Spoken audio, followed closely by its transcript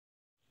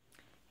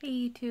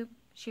Hey YouTube,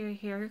 Sherry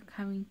here,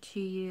 coming to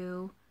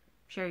you,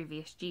 Sherry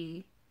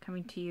VSG,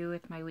 coming to you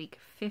with my week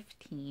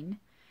 15.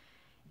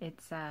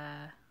 It's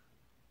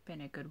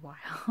been a good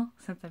while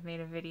since I've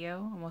made a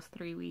video, almost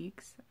 3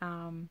 weeks.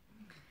 Kind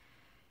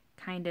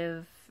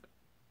of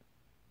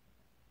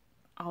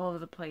all over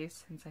the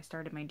place since I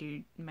started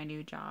my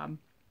new job,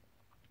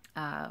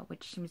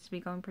 which seems to be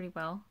going pretty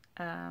well.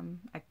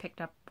 I picked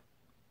up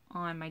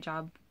on my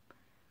job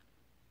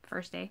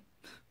first day.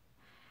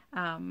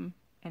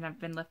 And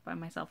I've been left by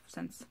myself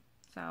since,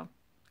 so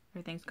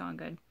everything's going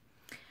good.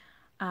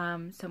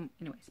 So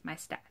anyways, my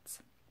stats,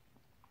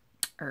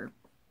 or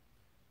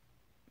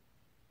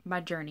my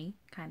journey,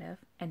 kind of,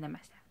 and then my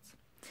stats.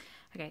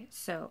 Okay,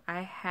 so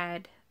I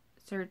had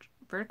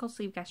vertical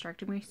sleeve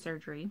gastrectomy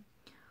surgery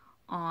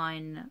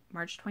on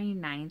March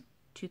 29th,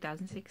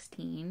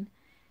 2016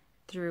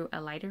 through a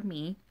lighter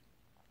me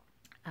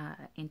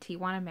in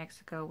Tijuana,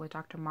 Mexico with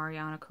Dr.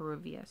 Mariana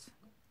Corubias.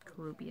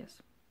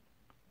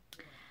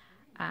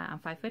 I'm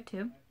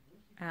 5'2".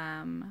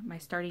 My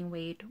starting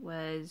weight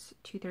was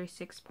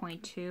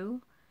 236.2,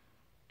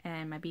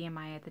 and my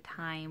BMI at the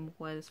time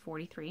was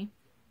 43.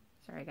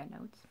 Sorry, I got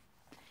notes.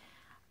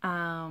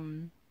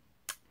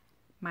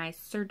 My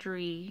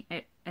surgery,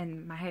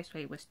 and my highest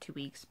weight was 2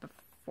 weeks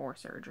before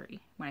surgery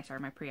when I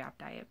started my pre-op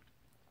diet.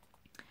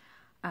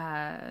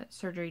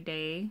 Surgery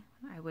day,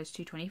 I was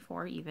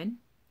 224 even.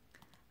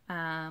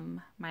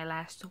 My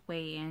last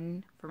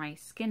weigh-in for my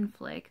skin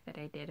flick that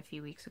I did a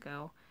few weeks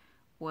ago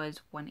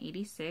was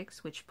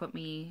 186, which put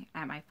me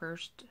at my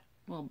first,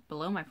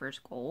 below my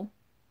first goal.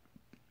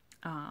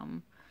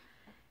 And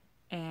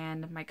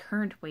my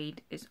current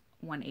weight is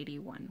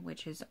 181,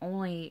 which is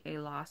only a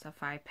loss of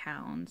 5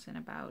 pounds in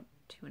about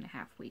 2.5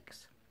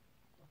 weeks.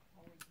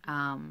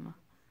 And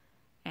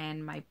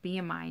my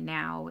BMI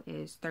now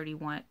is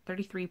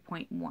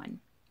 33.1.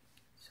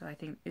 So I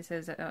think it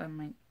says that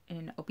I'm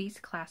in obese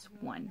class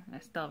 1. I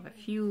still have a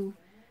few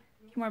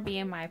more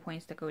BMI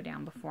points to go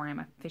down before I'm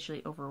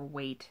officially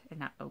overweight and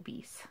not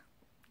obese.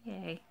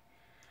 Yay.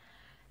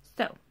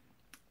 So,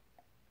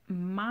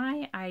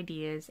 my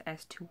ideas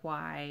as to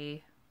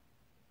why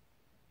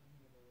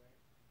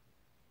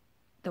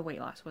the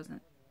weight loss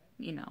wasn't,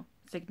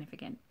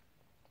 significant.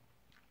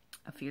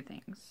 A few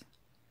things.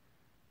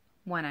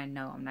 One, I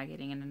know I'm not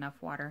getting in enough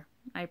water.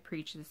 I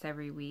preach this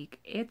every week.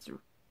 It's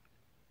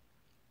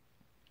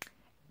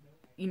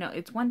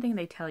one thing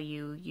they tell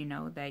you,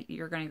 that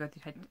you're going to go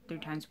through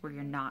times where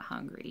you're not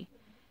hungry.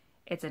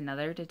 It's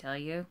another to tell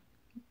you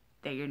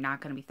that you're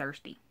not going to be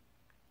thirsty.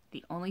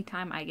 The only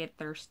time I get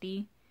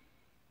thirsty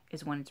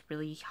is when it's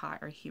really hot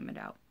or humid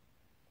out.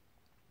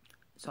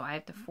 So I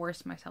have to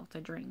force myself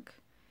to drink.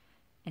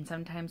 And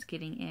sometimes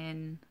getting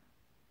in,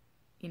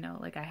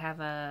 like I have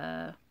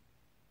a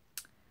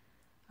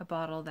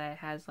bottle that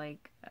has I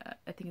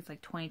think it's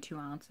 22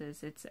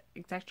 ounces. It's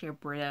actually a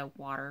Brita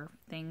water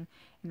thing,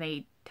 and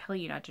they tell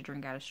you not to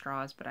drink out of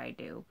straws, but I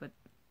do. But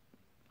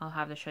I'll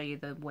have to show you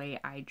the way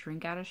I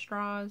drink out of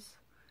straws.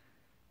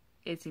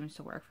 It seems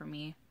to work for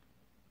me.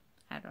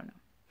 I don't know.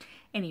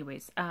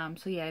 Anyways,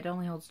 so yeah, it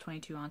only holds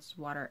 22 ounces of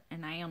water,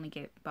 and I only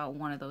get about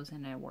one of those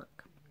in at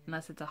work,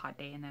 unless it's a hot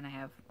day, and then I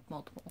have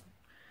multiple.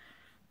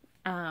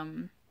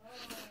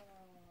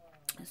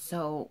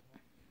 So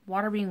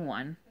water being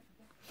one.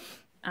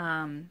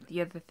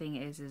 The other thing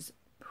is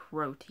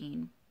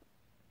protein.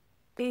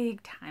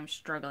 Big time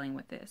struggling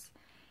with this.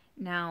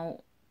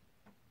 Now,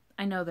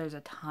 I know there's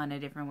a ton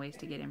of different ways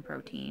to get in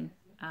protein.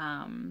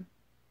 Cause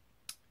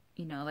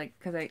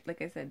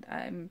like I said,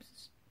 I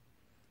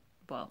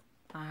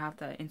have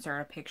to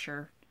insert a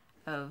picture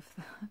of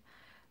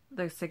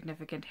the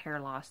significant hair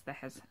loss that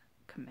has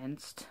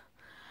commenced.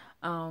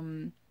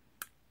 And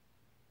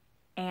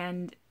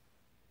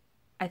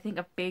I think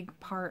a big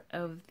part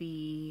of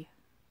the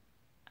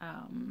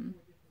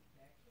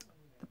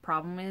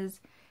problem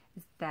is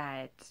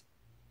that,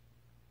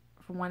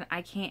 for one,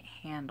 I can't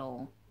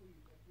handle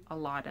a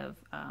lot of,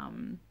 I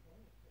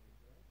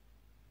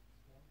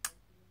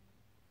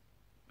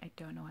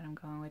don't know what I'm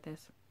going with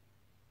this.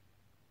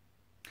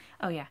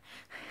 Oh yeah.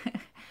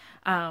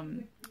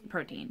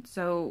 Protein.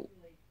 So,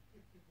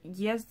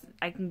 yes,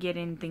 I can get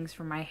in things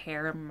for my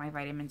hair, my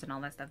vitamins and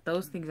all that stuff.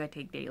 Those things I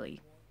take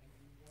daily.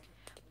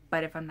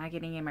 But if I'm not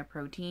getting in my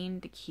protein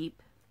to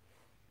keep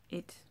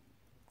it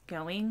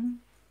going,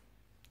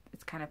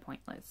 it's kind of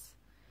pointless.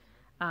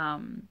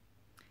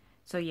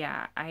 So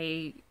yeah,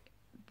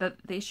 the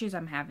issues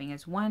I'm having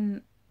is,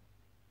 one,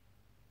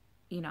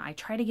 I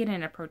try to get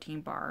in a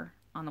protein bar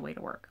on the way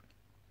to work.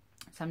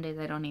 Some days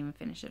I don't even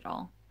finish it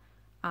all.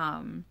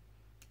 I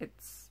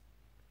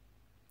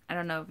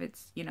don't know if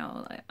it's,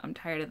 I'm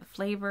tired of the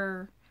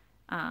flavor,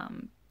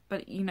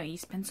 but you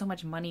spend so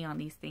much money on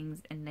these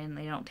things and then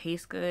they don't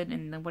taste good,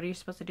 and then what are you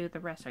supposed to do with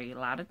the rest? Are you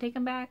allowed to take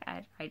them back?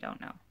 I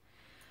don't know.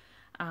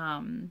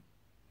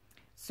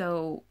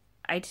 So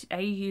I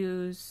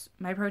use,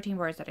 my protein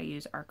bars that I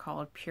use are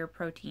called Pure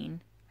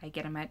Protein. I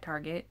get them at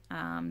Target.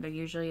 They're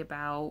usually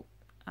about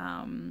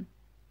 12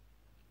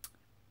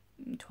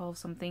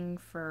 something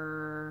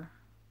for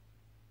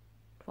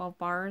 12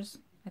 bars,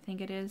 I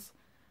think it is.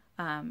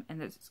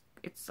 and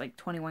it's like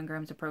 21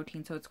 grams of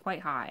protein, so it's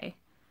quite high.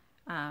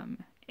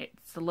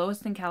 It's the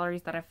lowest in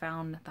calories that I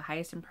found, the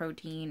highest in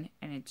protein,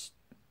 and it's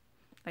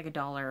like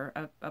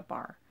 $1 a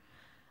bar.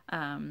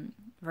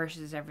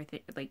 Versus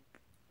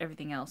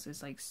everything else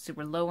is like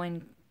super low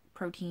in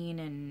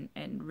protein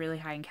and really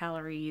high in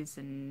calories,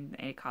 and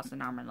it costs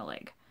an arm and a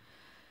leg.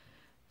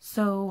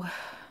 So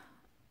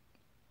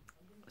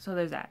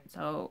there's that.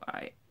 So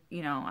I'm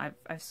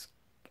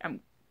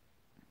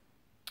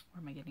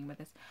where am I getting with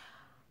this?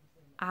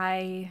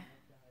 I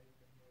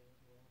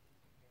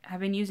have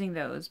been using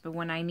those, but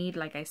when I need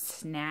like a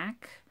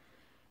snack,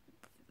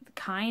 the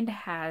kind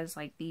has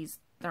like these,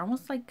 they're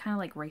almost like kind of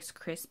like Rice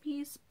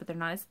Krispies, but they're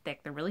not as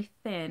thick. They're really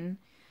thin.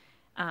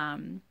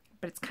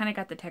 But it's kind of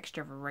got the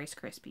texture of a Rice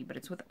Krispie, but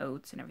it's with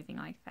oats and everything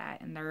like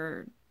that. And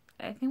I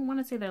want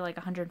to say they're like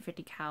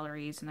 150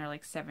 calories, and they're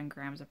like 7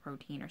 grams of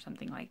protein or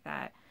something like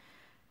that.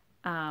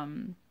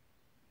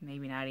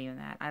 Maybe not even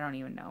that. I don't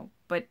even know.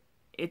 But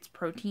it's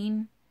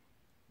protein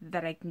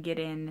that I can get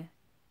in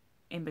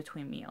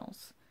between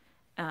meals.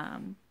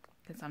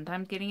 Because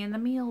sometimes getting in the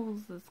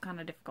meals is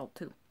kind of difficult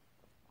too.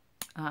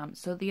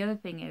 So the other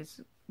thing is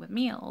with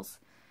meals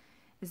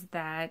is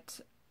that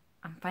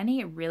I'm finding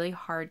it really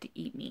hard to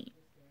eat meat.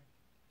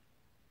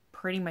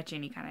 Pretty much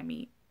any kind of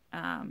meat.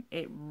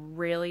 It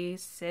really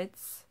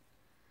sits.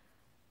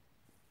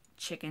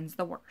 Chicken's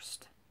the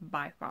worst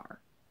by far.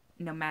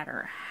 No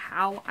matter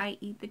how I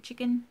eat the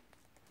chicken,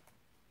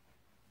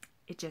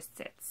 it just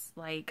sits.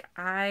 Like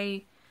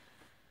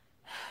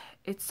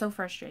it's so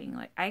frustrating.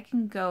 Like I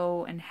can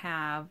go and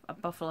have a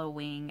buffalo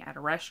wing at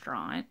a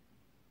restaurant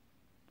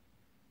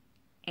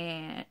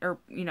or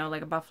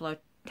like a buffalo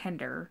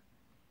tender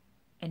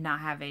and not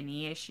have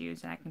any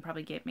issues, and I can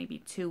probably get maybe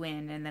 2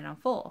 in and then I'm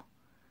full.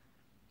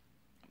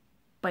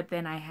 But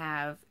then I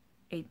have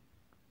a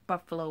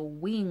buffalo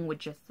wing with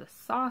just the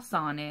sauce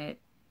on it,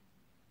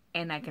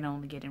 and I can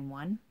only get in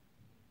 1.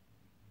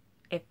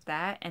 If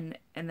that, and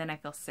then I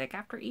feel sick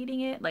after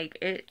eating it. Like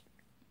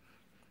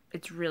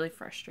it's really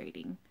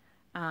frustrating.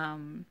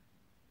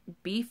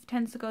 Beef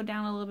tends to go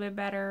down a little bit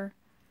better.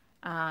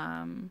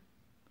 I'm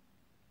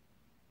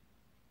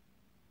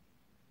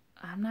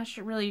not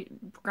sure really.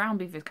 Ground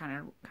beef is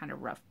kind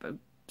of rough, but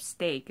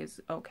steak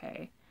is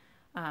okay,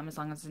 as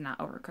long as it's not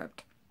overcooked.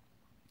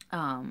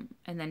 And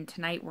then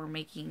tonight we're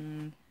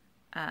making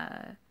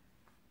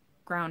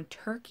ground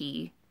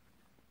turkey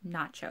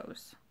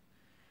nachos.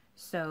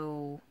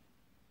 So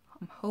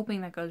I'm hoping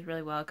that goes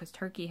really well, because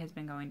turkey has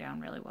been going down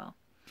really well.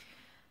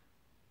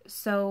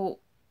 So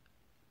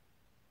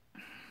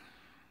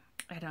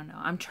I don't know.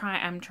 I'm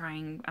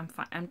trying. I'm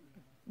fine.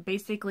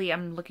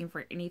 I'm looking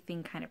for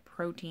anything kind of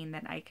protein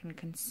that I can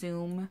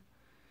consume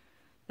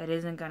that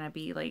isn't gonna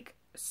be like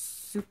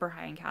super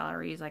high in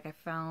calories. Like I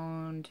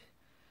found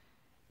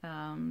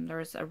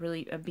there's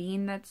a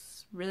bean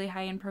that's really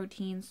high in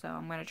protein, so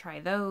I'm gonna try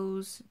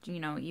those.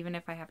 Even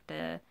if I have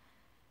to,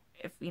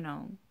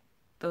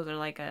 those are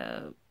like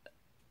a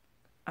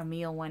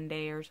meal one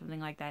day or something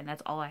like that, and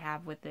that's all I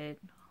have with it.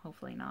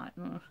 Hopefully not.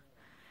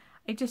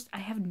 I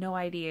have no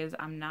ideas.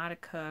 I'm not a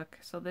cook,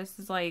 so this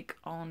is like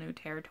all new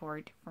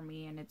territory for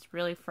me, and it's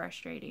really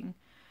frustrating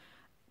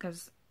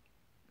because,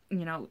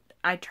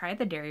 I tried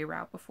the dairy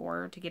route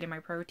before to get in my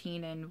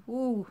protein, and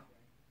woo,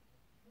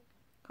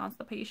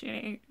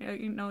 constipation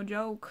ain't no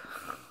joke.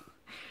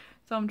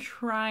 So I'm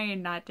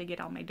trying not to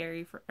get all my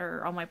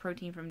all my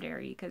protein from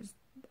dairy, because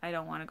I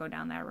don't want to go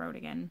down that road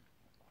again.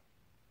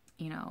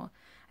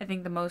 I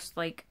think the most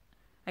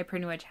I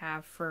pretty much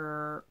have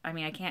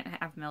I can't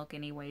have milk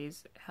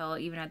anyways. Hell,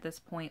 even at this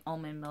point,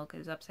 almond milk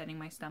is upsetting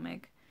my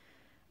stomach.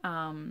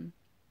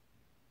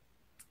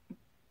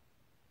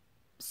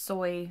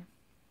 Soy,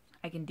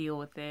 I can deal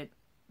with it,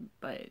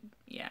 but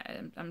yeah,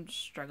 I'm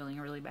struggling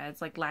really bad.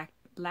 It's like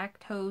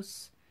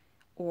lactose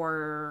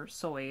or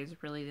soy is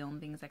really the only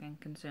things I can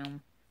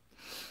consume.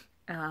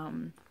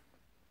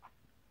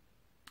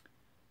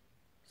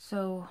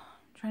 So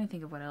I'm trying to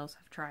think of what else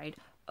I've tried.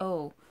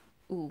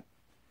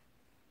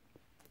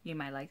 You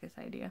might like this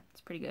idea.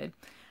 It's pretty good.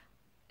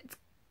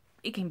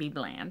 It can be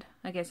bland.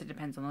 I guess it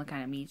depends on the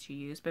kind of meats you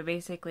use. But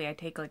basically, I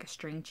take like a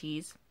string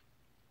cheese.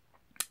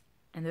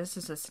 And this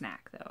is a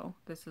snack, though.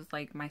 This is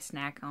like my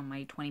snack on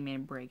my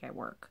 20-minute break at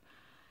work.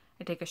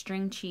 I take a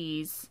string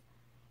cheese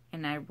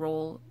and I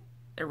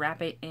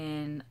wrap it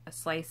in a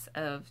slice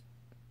of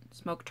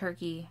smoked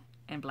turkey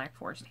and Black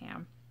Forest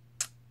ham.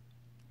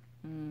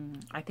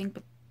 I think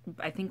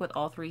with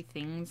all 3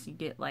 things, you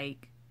get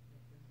like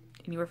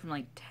anywhere from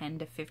like 10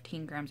 to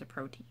 15 grams of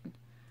protein.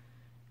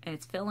 And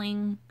it's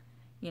filling,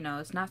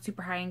 it's not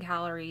super high in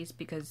calories,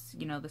 because,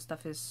 the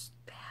stuff is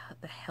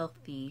the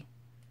healthy,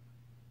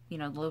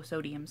 low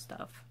sodium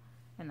stuff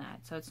and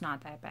that. So it's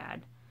not that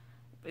bad.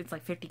 It's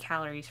like 50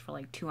 calories for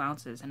like 2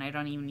 ounces, and I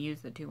don't even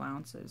use the 2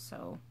 ounces,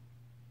 so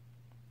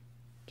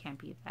can't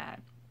beat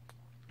that.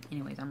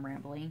 Anyways, I'm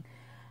rambling.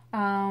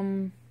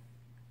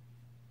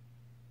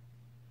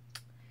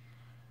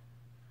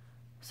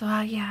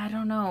 So yeah, I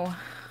don't know.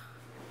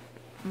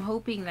 I'm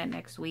hoping that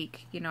next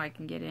week, I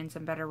can get in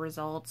some better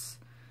results.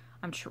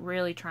 I'm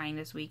really trying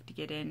this week to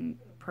get in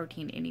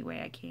protein any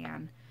way I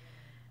can.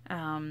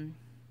 And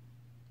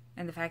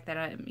the fact that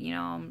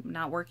I'm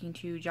not working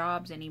 2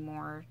 jobs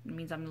anymore, it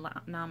means I'm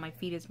not on my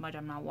feet as much.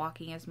 I'm not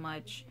walking as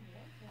much.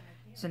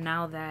 So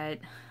now that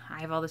I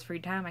have all this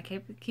free time, I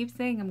keep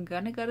saying I'm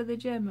gonna go to the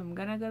gym. I'm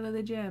gonna go to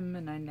the gym,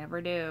 and I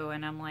never do.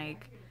 And I'm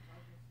like,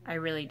 I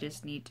really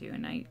just need to.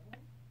 And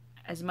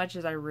as much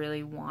as I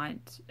really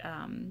want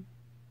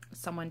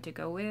someone to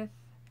go with,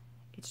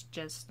 it's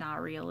just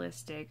not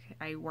realistic.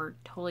 I work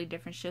totally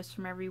different shifts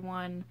from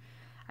everyone.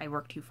 I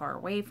work too far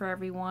away for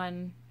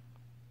everyone.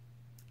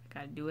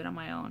 Gotta do it on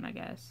my own, I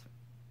guess.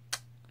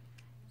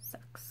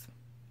 Sucks.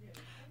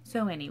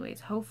 So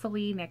anyways,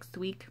 hopefully next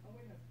week,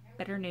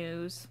 better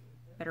news,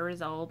 better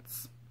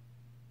results.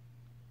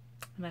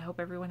 And I hope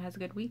everyone has a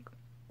good week.